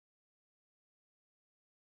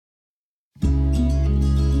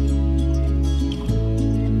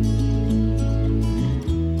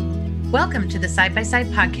Welcome to the Side by Side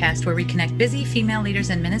podcast, where we connect busy female leaders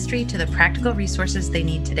in ministry to the practical resources they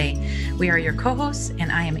need today. We are your co-hosts,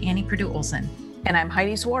 and I am Annie Purdue Olson. And I'm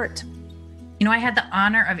Heidi Zwart. You know, I had the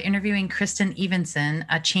honor of interviewing Kristen Evenson,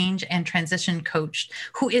 a change and transition coach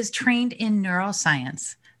who is trained in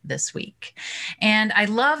neuroscience, this week. And I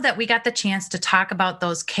love that we got the chance to talk about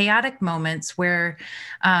those chaotic moments where,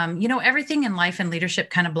 everything in life and leadership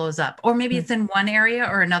kind of blows up, or maybe it's in one area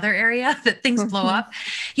or another area that things blow up.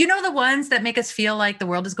 You know, the ones that make us feel like the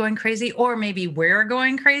world is going crazy, or maybe we're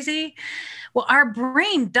going crazy. Well, our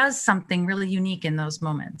brain does something really unique in those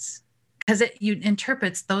moments because it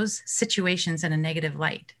interprets those situations in a negative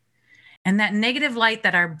light. And that negative light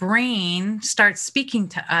that our brain starts speaking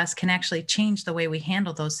to us can actually change the way we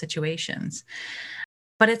handle those situations.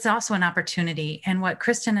 But it's also an opportunity. And what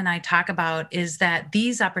Kristen and I talk about is that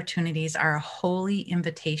these opportunities are a holy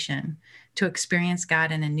invitation to experience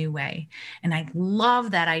God in a new way. And I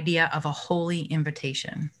love that idea of a holy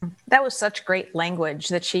invitation. That was such great language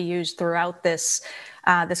that she used throughout this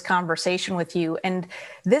conversation with you. And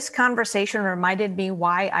this conversation reminded me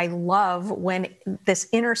why I love when this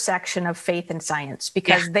intersection of faith and science,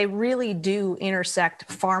 because they really do intersect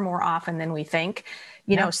far more often than we think.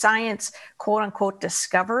 You know, science, quote unquote,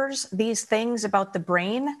 discovers these things about the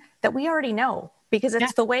brain that we already know, because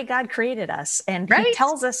it's the way God created us. And he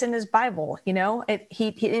tells us in his Bible, you know, he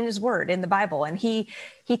in his word, in the Bible, and he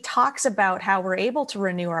talks about how we're able to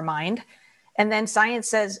renew our mind. And then science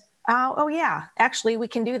says, oh yeah, actually we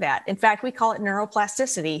can do that. In fact, we call it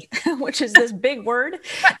neuroplasticity, which is this big word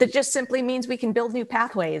that just simply means we can build new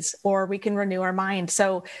pathways or we can renew our mind.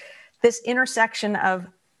 So this intersection of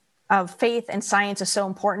faith and science is so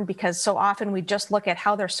important, because so often we just look at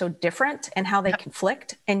how they're so different and how they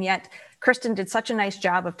conflict. And yet Kristen did such a nice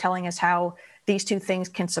job of telling us how these two things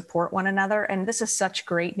can support one another. And this is such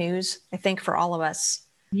great news, I think, for all of us.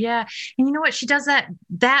 Yeah. And you know what? She does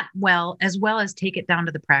that well as take it down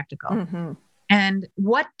to the practical. Mm-hmm. And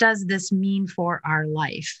what does this mean for our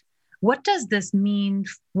life? What does this mean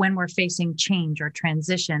when we're facing change or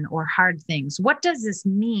transition or hard things? What does this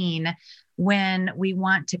mean when we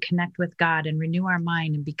want to connect with God and renew our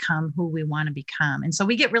mind and become who we want to become? And so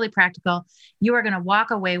we get really practical. You are going to walk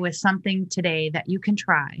away with something today that you can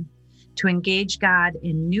try to engage God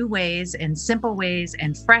in new ways and simple ways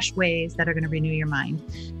and fresh ways that are going to renew your mind.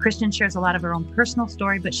 Kristen shares a lot of her own personal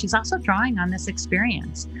story, but she's also drawing on this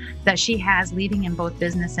experience that she has leading in both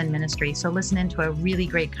business and ministry. So listen into a really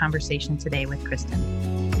great conversation today with Kristen.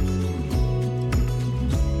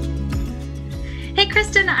 Hey,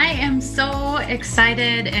 Kristen, I am so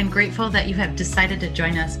excited and grateful that you have decided to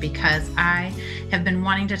join us, because I have been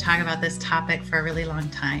wanting to talk about this topic for a really long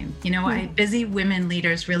time. You know, busy women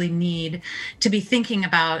leaders really need to be thinking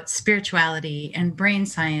about spirituality and brain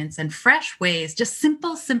science and fresh ways, just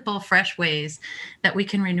simple, fresh ways that we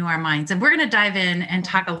can renew our minds. And we're going to dive in and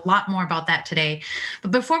talk a lot more about that today.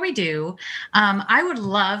 But before we do, I would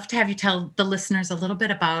love to have you tell the listeners a little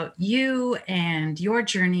bit about you and your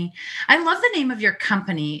journey. I love the name of your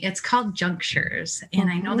company. It's called Junctures. And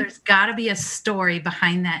I know there's got to be a story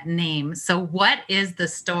behind that name. So what is the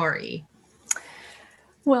story?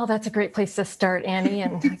 Well, that's a great place to start, Annie.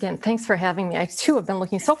 And again, thanks for having me. I too have been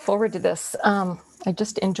looking so forward to this. I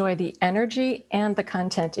just enjoy the energy and the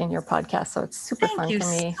content in your podcast. So it's super fun for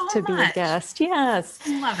me to be a guest. Yes.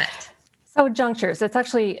 Love it. So Junctures, it's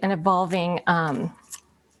actually an evolving,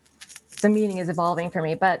 the meaning is evolving for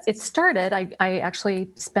me, but it started, I actually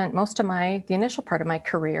spent most of the initial part of my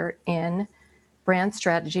career in brand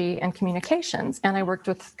strategy and communications. And I worked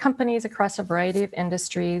with companies across a variety of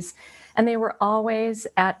industries, and they were always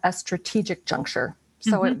at a strategic juncture.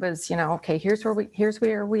 So it was, okay, here's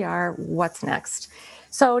where we are, what's next?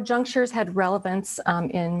 So Junctures had relevance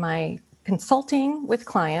in my consulting with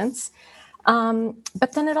clients,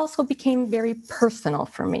 but then it also became very personal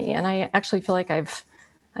for me. And I actually feel like I've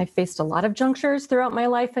faced a lot of junctures throughout my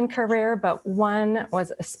life and career, but one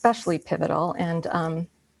was especially pivotal. And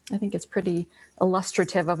I think it's pretty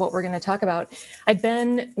illustrative of what we're going to talk about. I'd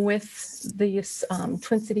been with the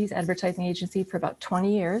Twin Cities advertising agency for about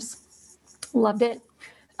 20 years. Loved it.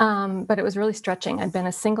 But it was really stretching. I'd been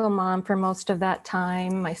a single mom for most of that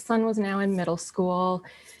time. My son was now in middle school.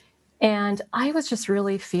 And I was just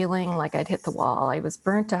really feeling like I'd hit the wall. I was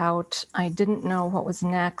burnt out. I didn't know what was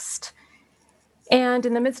next. And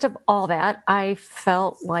in the midst of all that, I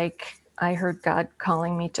felt like I heard God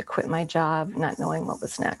calling me to quit my job, not knowing what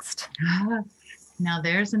was next. Now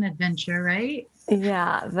there's an adventure, right?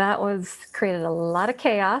 Yeah, that created a lot of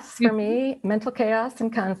chaos for me, mental chaos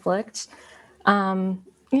and conflict. I'm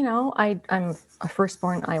a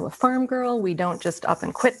firstborn Iowa farm girl. We don't just up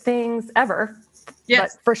and quit things ever.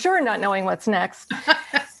 Yes. but for sure not knowing what's next.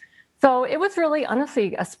 So it was really,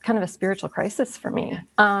 honestly, kind of a spiritual crisis for me.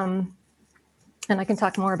 And I can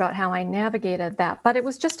talk more about how I navigated that. But it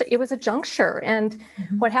was a juncture. And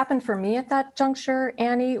what happened for me at that juncture,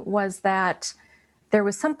 Annie, was that there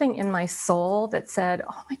was something in my soul that said,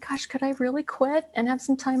 oh my gosh, could I really quit and have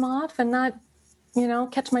some time off and not,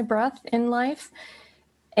 catch my breath in life?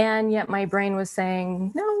 And yet my brain was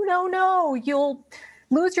saying, no, you'll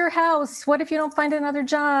lose your house. What if you don't find another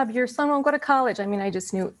job? Your son won't go to college. I mean, I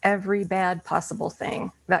just knew every bad possible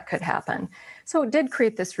thing that could happen. So it did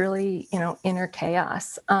create this really, inner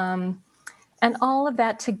chaos. And all of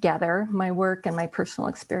that together, my work and my personal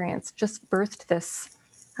experience, just birthed this.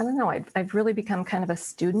 I don't know, I've really become kind of a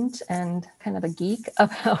student and kind of a geek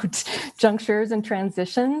about junctures and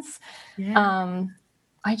transitions. Yeah.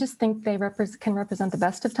 I just think they can represent the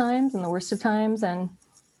best of times and the worst of times. And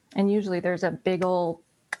usually there's a big old,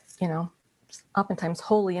 oftentimes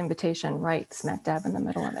holy invitation right smack dab in the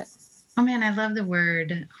middle of it. Oh man, I love the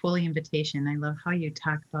word holy invitation. I love how you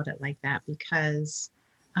talk about it like that, because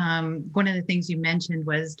one of the things you mentioned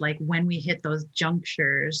was like when we hit those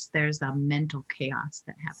junctures, there's a mental chaos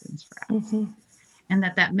that happens for us. And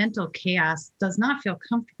that mental chaos does not feel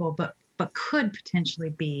comfortable, but could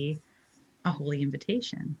potentially be a holy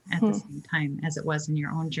invitation at the same time as it was in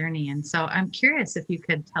your own journey. And so I'm curious if you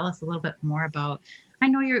could tell us a little bit more about, I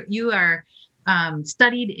know you are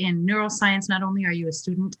studied in neuroscience. Not only are you a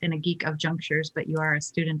student and a geek of junctures, but you are a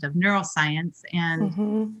student of neuroscience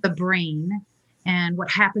and the brain and what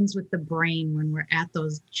happens with the brain when we're at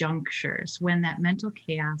those junctures, when that mental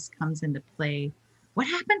chaos comes into play. What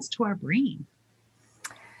happens to our brain?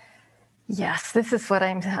 Yes, this is what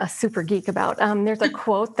I'm a super geek about. There's a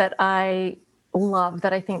quote that I love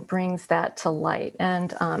that I think brings that to light.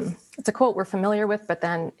 And it's a quote we're familiar with, but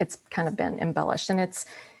then it's kind of been embellished. And it's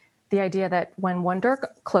the idea that when one door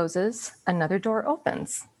closes, another door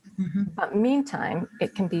opens. But meantime,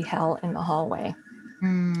 it can be hell in the hallway.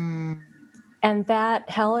 And that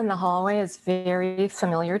hell in the hallway is very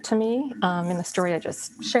familiar to me in the story I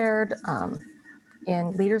just shared,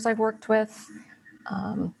 in leaders I've worked with,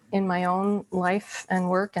 in my own life and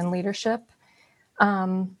work and leadership.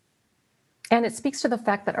 And it speaks to the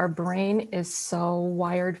fact that our brain is so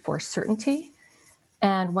wired for certainty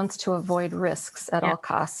and wants to avoid risks at all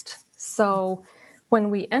cost. So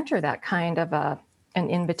when we enter that kind of an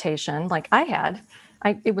invitation, like I had,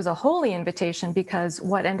 it was a holy invitation, because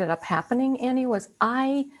what ended up happening, Annie, was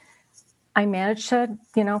I managed to,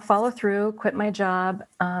 follow through, quit my job.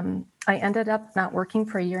 I ended up not working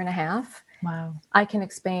for 1.5 years. Wow. I can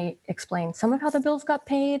explain some of how the bills got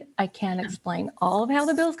paid. I can't explain all of how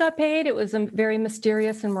the bills got paid. It was a very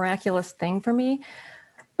mysterious and miraculous thing for me.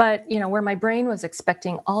 But, where my brain was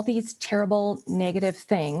expecting all these terrible negative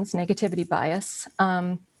things, negativity bias,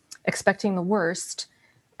 expecting the worst,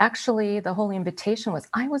 actually the holy invitation was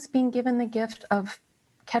I was being given the gift of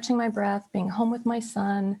catching my breath, being home with my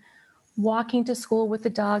son, walking to school with the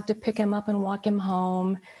dog to pick him up and walk him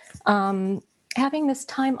home, having this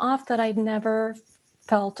time off that I'd never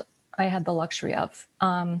felt I had the luxury of.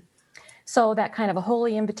 So that kind of a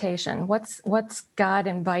holy invitation, what's God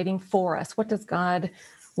inviting for us? What does God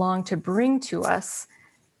long to bring to us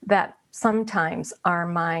that sometimes our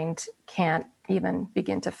mind can't even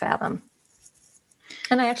begin to fathom?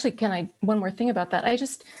 And one more thing about that. I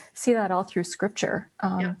just see that all through scripture.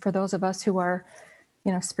 For those of us who are,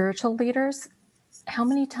 spiritual leaders, how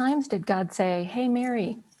many times did God say, hey,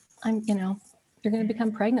 Mary, you're going to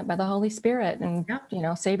become pregnant by the Holy Spirit and,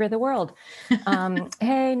 savior the world.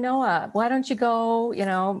 Hey, Noah, why don't you go,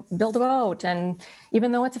 build a boat? And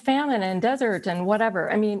even though it's a famine and desert and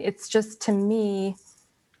whatever, I mean, it's just, to me,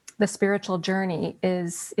 the spiritual journey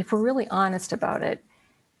is, if we're really honest about it,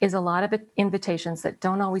 is a lot of invitations that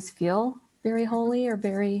don't always feel very holy or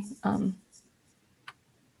very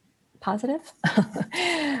positive,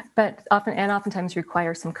 but oftentimes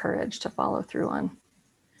require some courage to follow through on.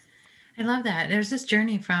 I love that. There's this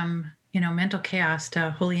journey from, mental chaos to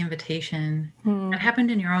holy invitation that happened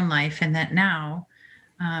in your own life, and that now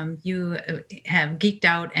you have geeked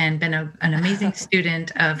out and been an amazing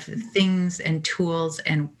student of things and tools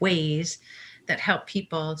and ways that help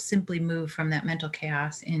people simply move from that mental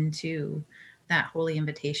chaos into that holy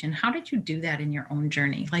invitation. How did you do that in your own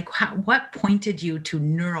journey? Like what pointed you to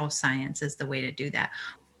neuroscience as the way to do that?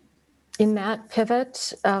 In that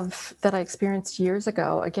pivot that I experienced years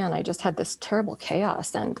ago, again, I just had this terrible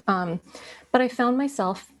chaos. But I found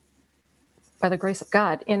myself, by the grace of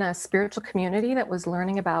God, in a spiritual community that was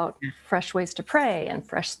learning about fresh ways to pray and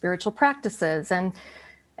fresh spiritual practices. And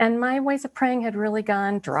my ways of praying had really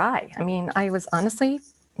gone dry. I mean, I was honestly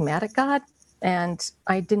mad at God And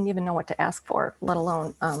I didn't even know what to ask for, let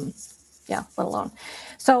alone, let alone.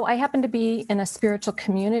 So I happened to be in a spiritual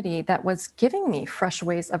community that was giving me fresh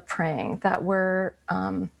ways of praying that were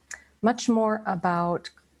much more about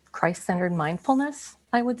Christ-centered mindfulness,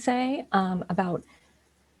 I would say, about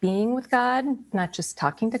being with God, not just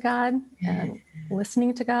talking to God and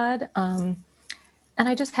listening to God. And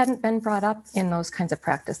I just hadn't been brought up in those kinds of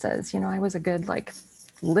practices. I was a good,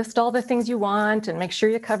 list all the things you want and make sure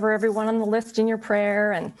you cover everyone on the list in your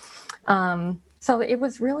prayer. And so it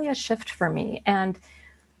was really a shift for me. And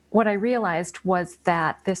what I realized was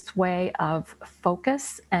that this way of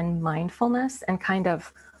focus and mindfulness and kind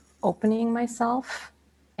of opening myself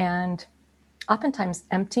and oftentimes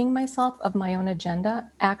emptying myself of my own agenda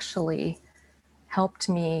actually helped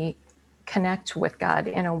me connect with God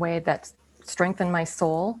in a way that strengthened my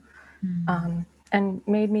soul, and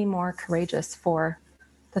made me more courageous for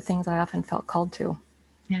the things I often felt called to.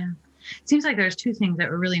 Yeah. It seems like there's two things that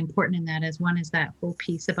were really important in that. One is that whole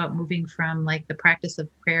piece about moving from the practice of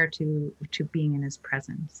prayer to being in his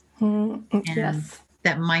presence. And Yes.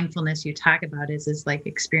 that mindfulness you talk about is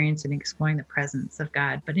experiencing and exploring the presence of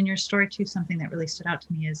God. But in your story too, something that really stood out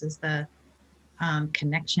to me is the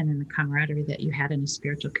connection and the camaraderie that you had in a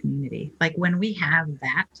spiritual community. When we have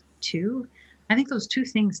that too, I think those two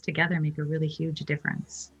things together make a really huge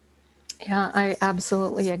difference. Yeah, I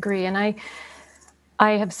absolutely agree. And I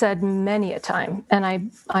have said many a time,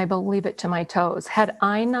 and I believe it to my toes, had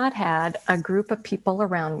I not had a group of people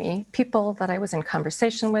around me, people that I was in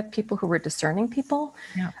conversation with, people who were discerning people,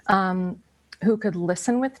 who could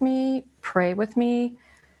listen with me, pray with me,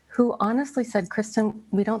 who honestly said, Kristen,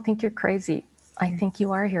 we don't think you're crazy. I think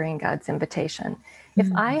you are hearing God's invitation. If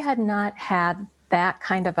I had not had that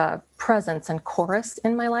kind of a presence and chorus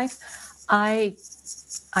in my life, I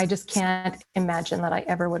just can't imagine that I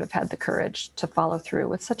ever would have had the courage to follow through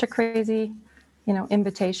with such a crazy,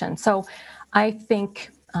 invitation. So I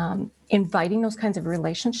think inviting those kinds of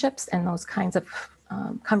relationships and those kinds of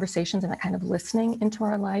conversations and that kind of listening into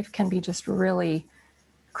our life can be just really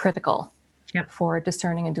critical for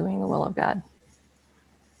discerning and doing the will of God.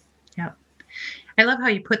 Yep. I love how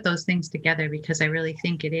you put those things together, because I really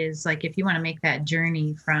think it is if you want to make that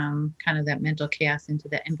journey from kind of that mental chaos into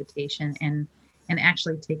the invitation and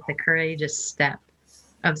actually take the courageous step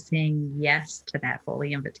of saying yes to that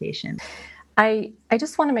holy invitation. I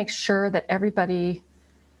just want to make sure that everybody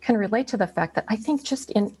can relate to the fact that I think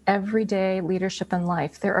just in everyday leadership in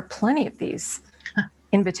life, there are plenty of these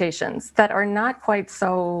invitations that are not quite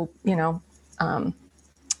so,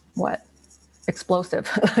 explosive,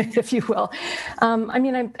 if you will.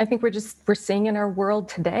 I think we're seeing in our world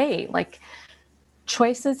today,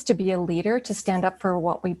 choices to be a leader, to stand up for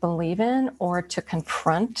what we believe in, or to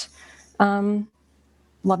confront,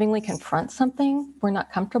 lovingly confront something we're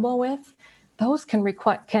not comfortable with. Those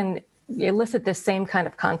can elicit the same kind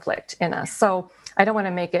of conflict in us. So I don't want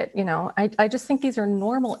to make it, I just think these are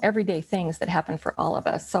normal everyday things that happen for all of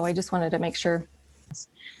us. So I just wanted to make sure.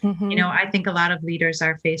 I think a lot of leaders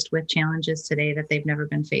are faced with challenges today that they've never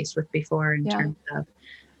been faced with before in terms of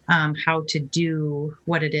how to do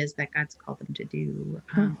what it is that God's called them to do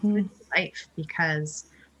in life. Because,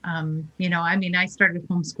 I started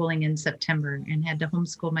homeschooling in September and had to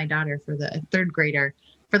homeschool my daughter for the third grader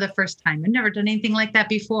for the first time. I'd never done anything like that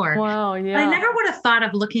before. Wow, yeah. But I never would have thought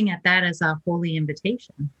of looking at that as a holy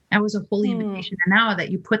invitation. That was a holy invitation. And now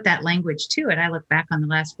that you put that language to it, I look back on the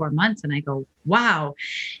last 4 months and I go, wow,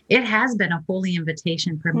 it has been a holy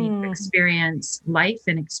invitation for me to experience life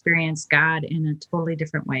and experience God in a totally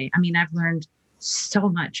different way. I've learned so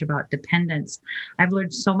much about dependence. I've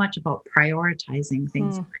learned so much about prioritizing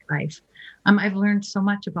things in my life. I've learned so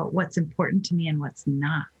much about what's important to me and what's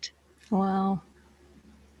not. Wow.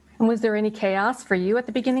 And was there any chaos for you at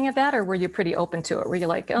the beginning of that, or were you pretty open to it? Were you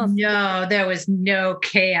like, oh? No, there was no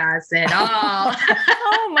chaos at all.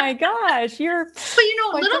 Oh my gosh,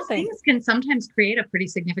 But little things can sometimes create a pretty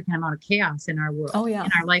significant amount of chaos in our world, in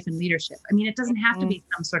our life and leadership. It doesn't have to be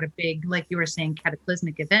some sort of big, like you were saying,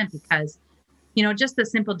 cataclysmic event, because, just the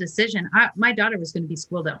simple decision. My daughter was going to be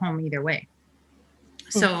schooled at home either way.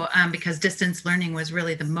 So because distance learning was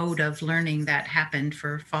really the mode of learning that happened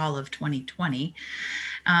for fall of 2020.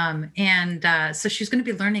 So she's going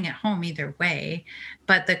to be learning at home either way.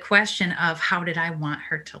 But the question of how did I want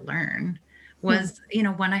her to learn was,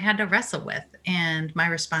 one I had to wrestle with, and my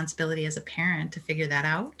responsibility as a parent to figure that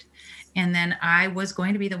out. And then I was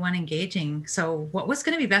going to be the one engaging. So what was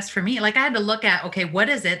going to be best for me? I had to look at, okay, what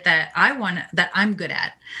is it that I want, that I'm good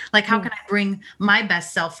at? How can I bring my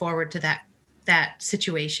best self forward to that that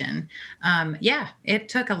situation. Yeah, it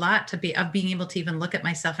took a lot of being able to even look at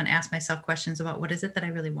myself and ask myself questions about what is it that I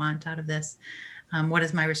really want out of this? What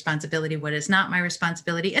is my responsibility? What is not my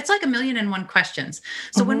responsibility? It's like a million and one questions.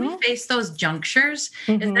 So when we face those junctures,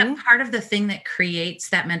 is that part of the thing that creates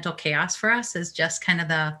that mental chaos for us, is just kind of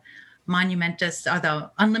the monumentous or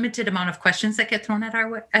the unlimited amount of questions that get thrown our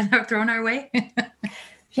way?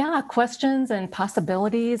 Yeah, questions and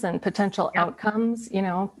possibilities and potential Yep. outcomes.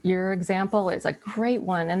 Your example is a great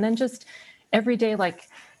one. And then just everyday, like,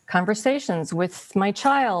 conversations with my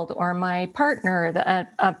child or my partner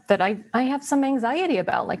that I have some anxiety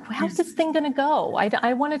about, like, how's this thing going to go?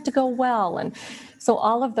 I want it to go well. And so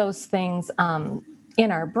all of those things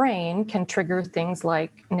in our brain can trigger things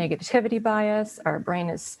like negativity bias. Our brain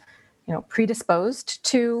is, predisposed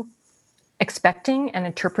to expecting and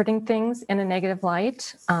interpreting things in a negative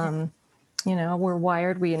light. We're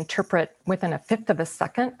wired, we interpret within a fifth of a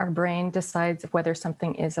second. Our brain decides whether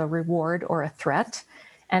something is a reward or a threat.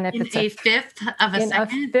 And if In it's a fifth of a in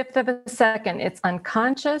second? a fifth of a second, it's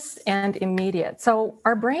unconscious and immediate. So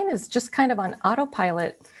our brain is just kind of on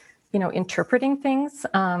autopilot, interpreting things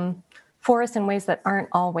for us in ways that aren't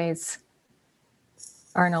always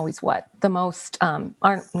what the most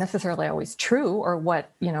aren't necessarily always true, or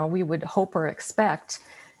what we would hope or expect.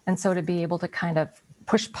 And so to be able to kind of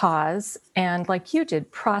push pause and, like you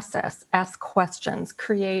did, process, ask questions,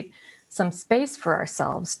 create some space for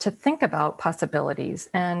ourselves to think about possibilities,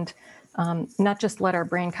 and not just let our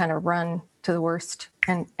brain kind of run to the worst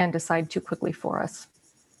and decide too quickly for us.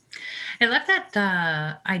 I love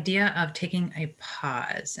that idea of taking a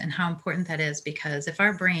pause and how important that is, because if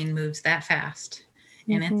our brain moves that fast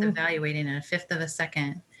and it's evaluating in a fifth of a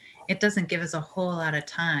second, it doesn't give us a whole lot of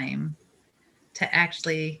time to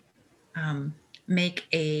actually make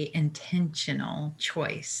a intentional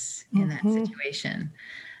choice in that situation.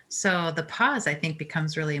 So the pause, I think,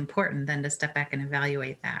 becomes really important then to step back and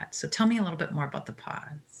evaluate that. So tell me a little bit more about the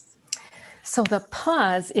pause. So the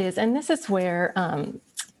pause is, and this is where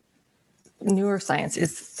neuroscience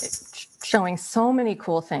is showing so many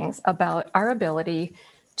cool things about our ability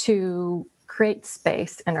to create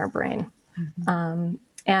space in our brain.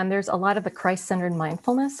 And there's a lot of the Christ-centered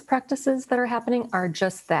mindfulness practices that are happening are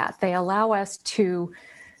just that. They allow us to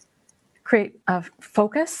create a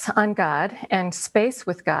focus on God and space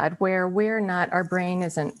with God where our brain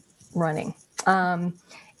isn't running.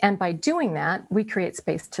 And by doing that, we create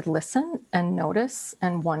space to listen and notice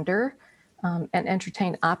and wonder and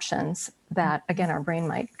entertain options that, again, our brain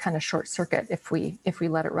might kind of short circuit if we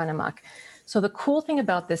let it run amok. So the cool thing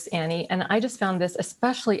about this, Annie, and I just found this,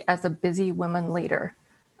 especially as a busy woman leader,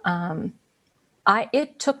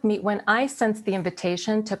 it took me, when I sensed the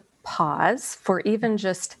invitation to pause for even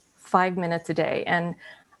just 5 minutes a day, and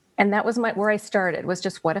that was where I started, was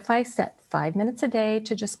just, what if I set 5 minutes a day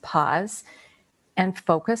to just pause and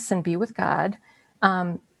focus and be with God?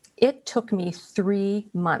 It took me 3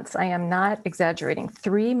 months. I am not exaggerating.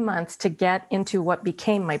 3 months to get into what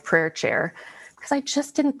became my prayer chair, because I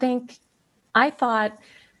just didn't think. I thought,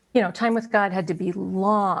 time with God had to be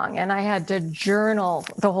long, and I had to journal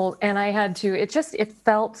and I had to, it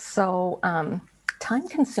felt so time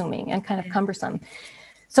consuming and kind of cumbersome.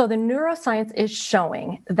 So the neuroscience is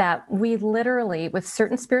showing that we literally, with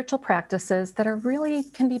certain spiritual practices that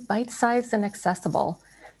can be bite-sized and accessible,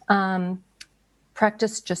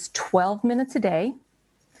 practice just 12 minutes a day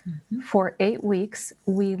for 8 weeks,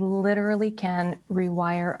 we literally can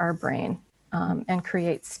rewire our brain and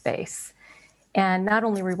create space. And not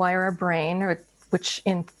only rewire our brain, which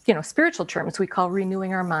in spiritual terms we call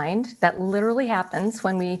renewing our mind. That literally happens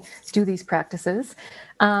when we do these practices.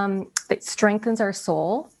 It strengthens our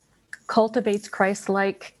soul, cultivates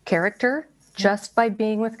Christ-like character just by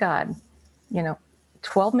being with God.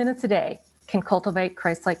 12 minutes a day can cultivate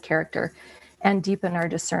Christ-like character and deepen our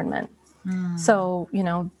discernment. So,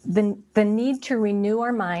 the need to renew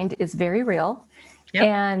our mind is very real. Yep.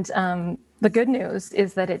 And the good news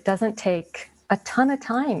is that it doesn't take a ton of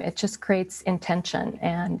time. It just creates intention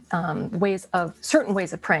and certain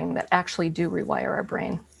ways of praying that actually do rewire our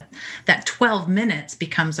brain. That 12 minutes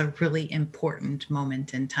becomes a really important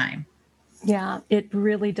moment in time. Yeah, it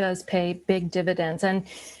really does pay big dividends. And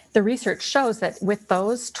the research shows that with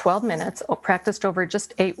those 12 minutes practiced over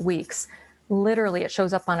just 8 weeks, literally it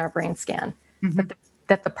shows up on our brain scan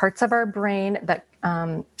that the parts of our brain that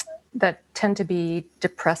tend to be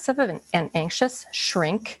depressive and anxious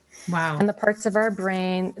shrink. Wow. And the parts of our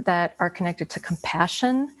brain that are connected to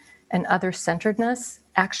compassion and other-centeredness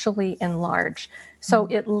actually enlarge. So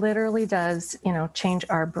it literally does, change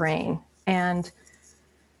our brain. And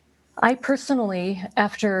I personally,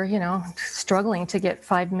 after, struggling to get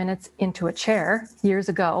 5 minutes into a chair years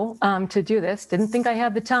ago to do this, didn't think I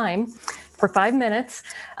had the time for 5 minutes.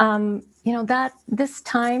 That this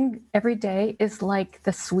time every day is like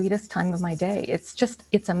the sweetest time of my day.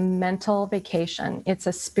 It's a mental vacation. It's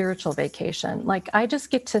a spiritual vacation. Like I just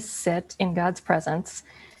get to sit in God's presence.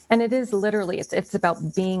 And it is literally, it's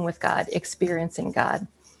about being with God, experiencing God,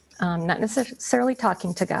 not necessarily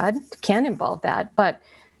talking to God, can involve that, but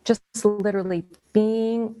just literally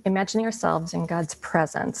imagining ourselves in God's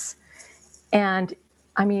presence. And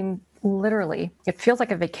I mean, literally, it feels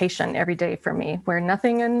like a vacation every day for me, where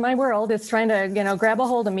nothing in my world is trying to, grab a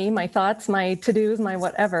hold of me, my thoughts, my to-dos, my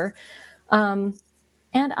whatever. And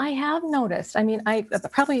I have noticed, I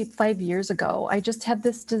probably 5 years ago, I just had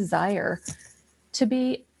this desire to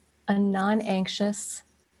be a non-anxious,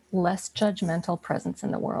 less judgmental presence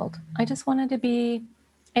in the world. I just wanted to be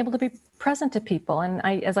able to be present to people. And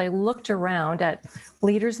as I looked around at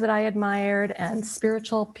leaders that I admired and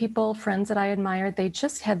spiritual people, friends that I admired, they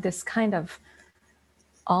just had this kind of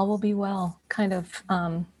all will be well kind of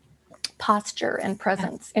posture and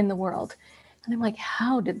presence in the world. And I'm like,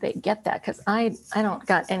 how did they get that? Because I don't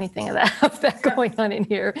got anything of that going on in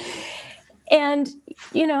here. And,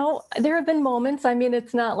 there have been moments,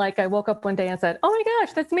 it's not like I woke up one day and said, oh my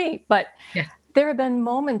gosh, that's me. But there have been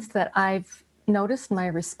moments that I've noticed my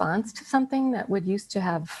response to something that would used to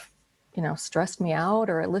have, stressed me out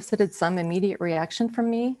or elicited some immediate reaction from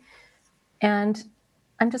me. And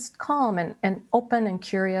I'm just calm and open and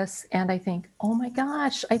curious. And I think, oh my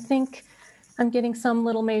gosh, I think I'm getting some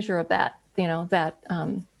little measure of that, that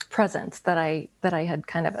presence that I had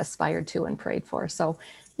kind of aspired to and prayed for. So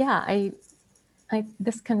yeah,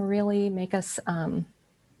 this can really make us,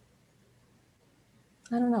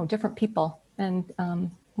 different people and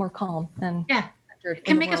more calm and it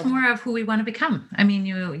can make us more of who we want to become.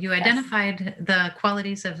 You identified the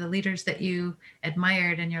qualities of the leaders that you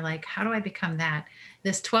admired, and you're like, how do I become that?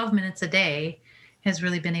 This 12 minutes a day has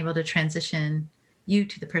really been able to transition you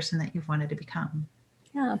to the person that you've wanted to become.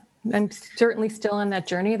 Yeah, I'm certainly still on that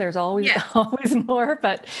journey. There's always more,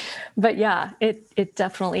 but yeah, it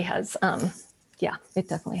definitely has. It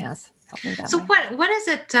definitely has helped me that So way. what is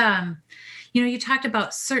it? You talked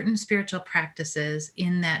about certain spiritual practices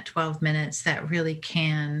in that 12 minutes that really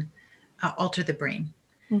can alter the brain.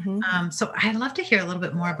 Mm-hmm. So I'd love to hear a little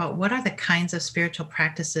bit more about what are the kinds of spiritual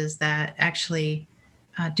practices that actually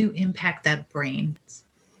do impact that brain.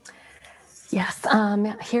 Yes,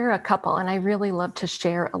 here are a couple, and I really love to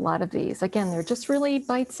share a lot of these. Again, they're just really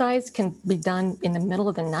bite-sized, can be done in the middle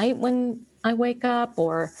of the night when I wake up,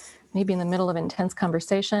 or maybe in the middle of intense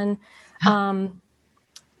conversation.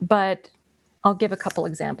 But I'll give a couple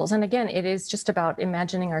examples. And again, it is just about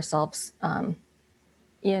imagining ourselves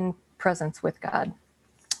in presence with God.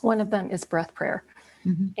 One of them is breath prayer.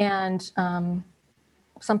 Mm-hmm. And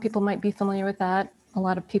some people might be familiar with that. A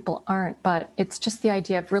lot of people aren't, but it's just the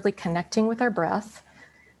idea of really connecting with our breath.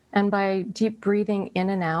 And by deep breathing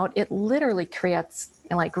in and out, it literally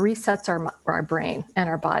resets our brain and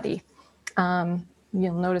our body.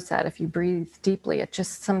 You'll notice that if you breathe deeply,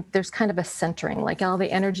 there's kind of a centering, like all the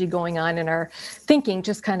energy going on in our thinking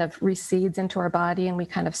just kind of recedes into our body, and we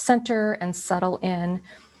kind of center and settle in.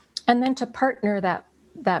 And then to partner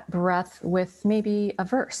that breath with maybe a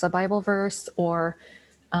verse, a Bible verse, or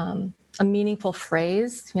a meaningful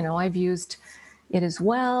phrase. I've used "it is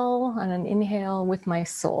well" on an inhale with my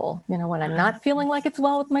soul. When I'm not feeling like it's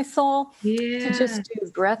well with my soul, to just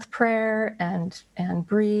do breath prayer and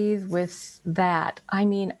breathe with that. I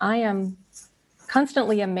am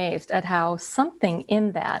constantly amazed at how something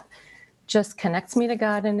in that just connects me to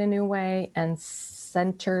God in a new way and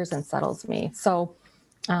centers and settles me. So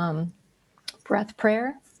breath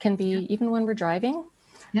prayer can be even when we're driving.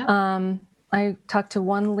 I talked to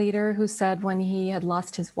one leader who said when he had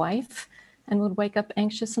lost his wife and would wake up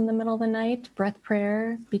anxious in the middle of the night, breath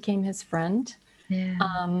prayer became his friend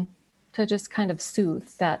to just kind of soothe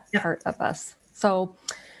that part of us. So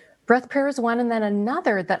breath prayer is one. And then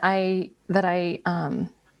another that I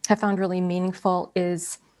have found really meaningful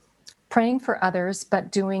is praying for others,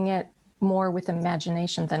 but doing it more with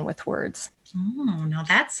imagination than with words. Oh, now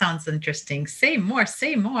that sounds interesting. Say more.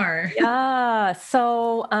 Yeah.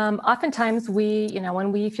 So oftentimes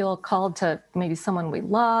when we feel called to maybe someone we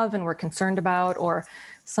love and we're concerned about, or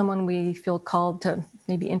someone we feel called to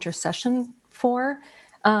maybe intercession for,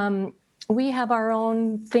 we have our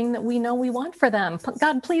own thing that we know we want for them.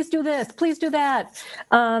 God, please do this, please do that.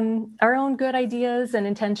 Our own good ideas and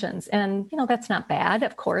intentions. And, that's not bad.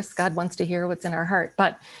 Of course, God wants to hear what's in our heart.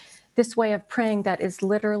 But this way of praying that is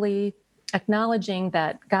literally acknowledging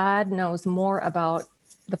that God knows more about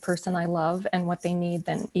the person I love and what they need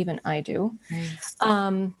than even I do.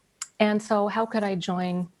 Right. And so how could I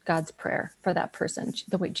join God's prayer for that person,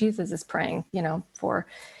 the way Jesus is praying, for,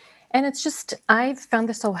 and it's just, I've found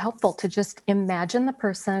this so helpful to just imagine the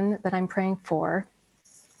person that I'm praying for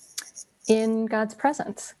in God's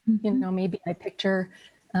presence. Mhm. Maybe I picture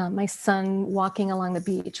my son walking along the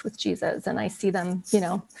beach with Jesus, and I see them,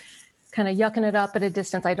 kind of yucking it up at a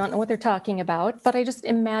distance. I don't know what they're talking about, but I just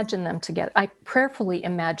imagine them together. I prayerfully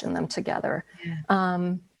imagine them together.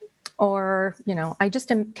 Yeah. Or, I just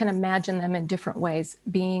can imagine them in different ways,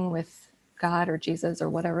 being with God or Jesus or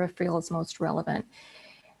whatever feels most relevant.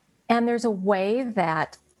 And there's a way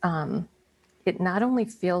that it not only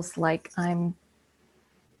feels like I'm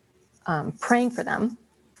praying for them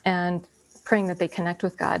and praying that they connect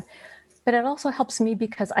with God, but it also helps me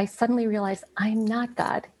because I suddenly realize I'm not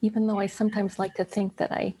God, even though I sometimes like to think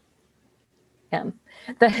that I am.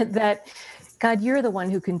 That God, you're the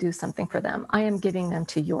one who can do something for them. I am giving them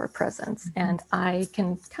to your presence, and I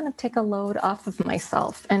can kind of take a load off of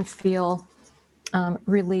myself and feel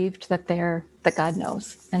relieved that God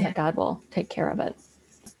knows and that God will take care of it.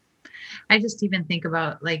 I just even think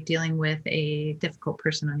about like dealing with a difficult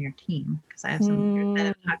person on your team, because I have some leaders that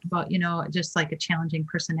have talked about, just like a challenging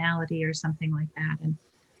personality or something like that. And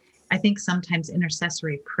I think sometimes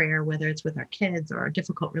intercessory prayer, whether it's with our kids or a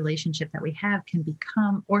difficult relationship that we have, can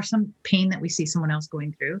become, or some pain that we see someone else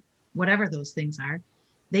going through, whatever those things are,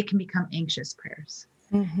 they can become anxious prayers.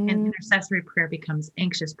 And intercessory prayer becomes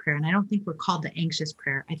anxious prayer. And I don't think we're called to anxious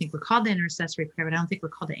prayer. I think we're called to intercessory prayer, but I don't think we're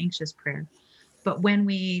called to anxious prayer. But when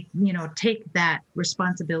we, take that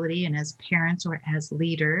responsibility, and as parents or as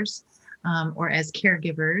leaders or as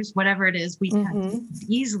caregivers, whatever it is, we can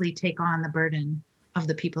easily take on the burden of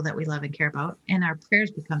the people that we love and care about, and our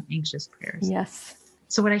prayers become anxious prayers. Yes.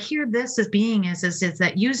 So what I hear this as being is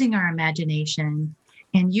that using our imagination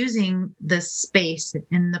and using the space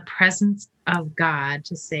in the presence of God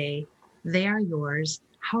to say, they are yours.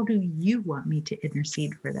 How do you want me to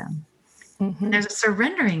intercede for them? And there's a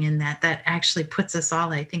surrendering in that actually puts us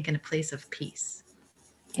all, I think, in a place of peace.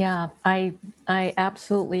 Yeah, I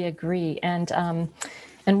absolutely agree. And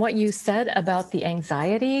what you said about the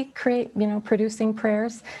anxiety producing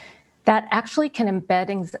prayers, that actually can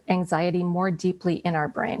embed anxiety more deeply in our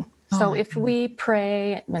brain. So if we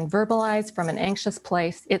pray and verbalize from an anxious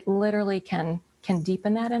place, it literally can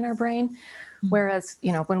deepen that in our brain. Whereas,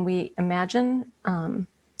 when we imagine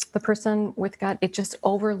the person with God, it just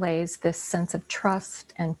overlays this sense of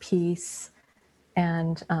trust and peace,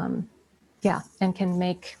 and and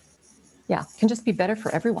can just be better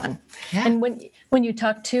for everyone. Yeah. And when you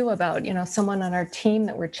talk too about, someone on our team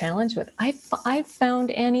that we're challenged with, I've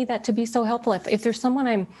found, Annie, that to be so helpful. If there's someone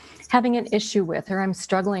I'm having an issue with or I'm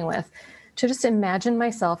struggling with, to just imagine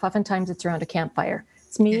myself, oftentimes it's around a campfire.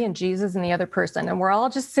 It's me and Jesus and the other person. And we're all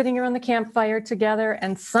just sitting around the campfire together,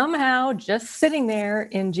 and somehow just sitting there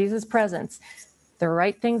in Jesus' presence, the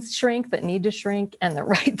right things shrink that need to shrink, and the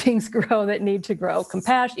right things grow that need to grow.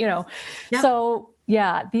 Compassion, Yep. So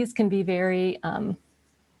these can be very,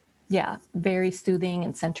 very soothing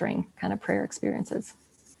and centering kind of prayer experiences.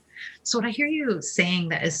 So what I hear you saying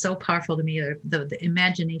that is so powerful to me, the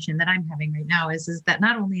imagination that I'm having right now is that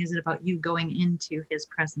not only is it about you going into his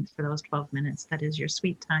presence for those 12 minutes, that is your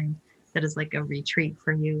sweet time, that is like a retreat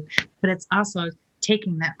for you, but it's also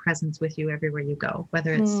taking that presence with you everywhere you go,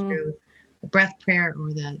 whether it's through the breath prayer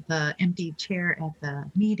or the empty chair at the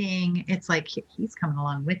meeting. It's like he's coming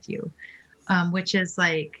along with you, which is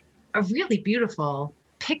like a really beautiful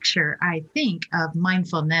picture, I think, of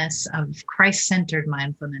mindfulness, of Christ-centered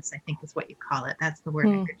mindfulness, I think is what you call it. That's the word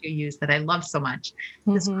I heard you use that I love so much.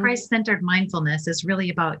 This Christ-centered mindfulness is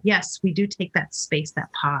really about, yes, we do take that space,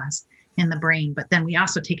 that pause in the brain, but then we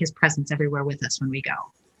also take his presence everywhere with us when we go.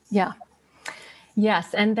 Yeah.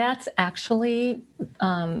 Yes. And that's actually,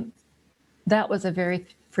 that was a very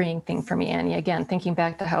freeing thing for me, Annie. Again, thinking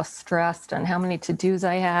back to how stressed and how many to-dos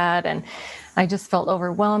I had. And I just felt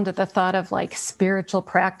overwhelmed at the thought of like spiritual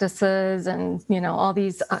practices and, all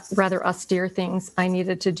these rather austere things I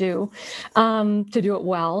needed to do it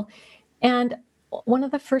well. And one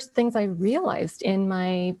of the first things I realized in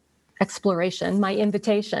my exploration, my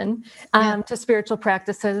invitation to spiritual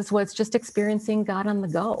practices was just experiencing God on the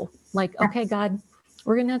go. Like, okay, God,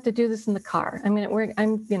 we're going to have to do this in the car. I'm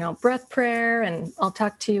breath prayer, and I'll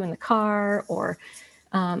talk to you in the car. Or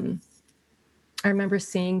I remember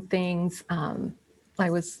seeing things. I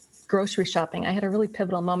was grocery shopping. I had a really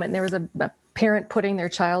pivotal moment. And there was a parent putting their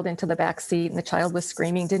child into the back seat, and the child was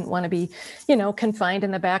screaming, didn't want to be, confined in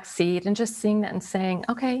the back seat, and just seeing that and saying,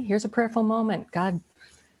 okay, here's a prayerful moment. God,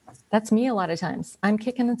 That's me a lot of times. I'm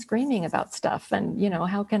kicking and screaming about stuff. And,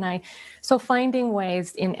 how can so finding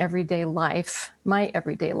ways in everyday life, my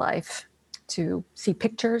everyday life, to see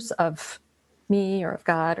pictures of me or of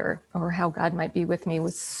God or how God might be with me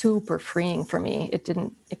was super freeing for me.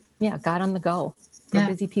 God on the go for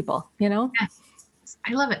busy people, Yeah.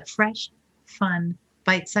 I love it. Fresh, fun,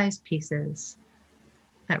 bite-sized pieces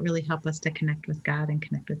that really help us to connect with God and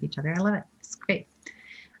connect with each other. I love it. It's great.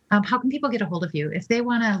 How can people get a hold of you if they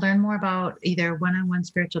want to learn more about either one-on-one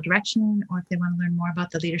spiritual direction, or if they want to learn more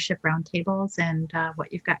about the leadership roundtables and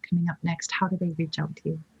what you've got coming up next? How do they reach out to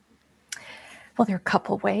you? Well, there are a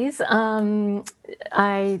couple ways. They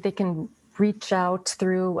can reach out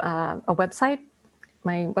through a website.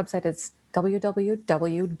 My website is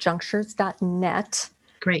www.junctures.net.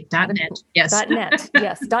 Great. .net. Yes. .net.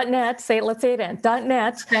 Yes. .net. Let's say it in.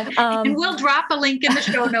 .net. And we'll drop a link in the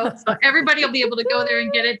show notes so everybody will be able to go there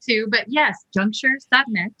and get it too. But yes,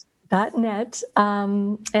 junctures.net. .net.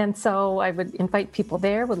 And so I would invite people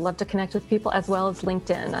there. Would love to connect with people, as well as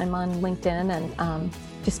LinkedIn. I'm on LinkedIn, and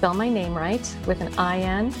if you spell my name right, with an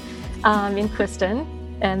I-N in Kristen,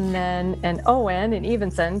 and then an O-N in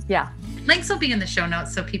Evenson. Yeah. Links will be in the show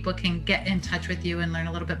notes so people can get in touch with you and learn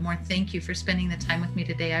a little bit more. Thank you for spending the time with me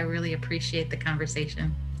today. I really appreciate the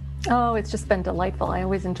conversation. Oh, it's just been delightful. I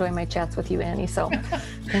always enjoy my chats with you, Annie. So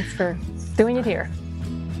thanks for doing it here.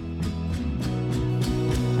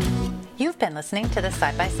 You've been listening to the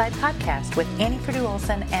Side by Side podcast with Annie Purdue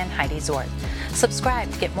Olson and Heidi Zort.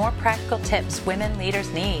 Subscribe to get more practical tips women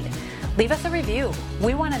leaders need. Leave us a review.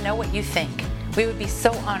 We want to know what you think. We would be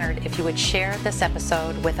so honored if you would share this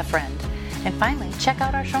episode with a friend. And finally, check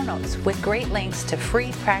out our show notes with great links to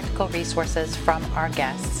free practical resources from our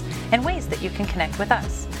guests and ways that you can connect with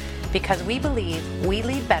us. Because we believe we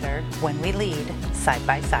lead better when we lead side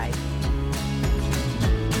by side.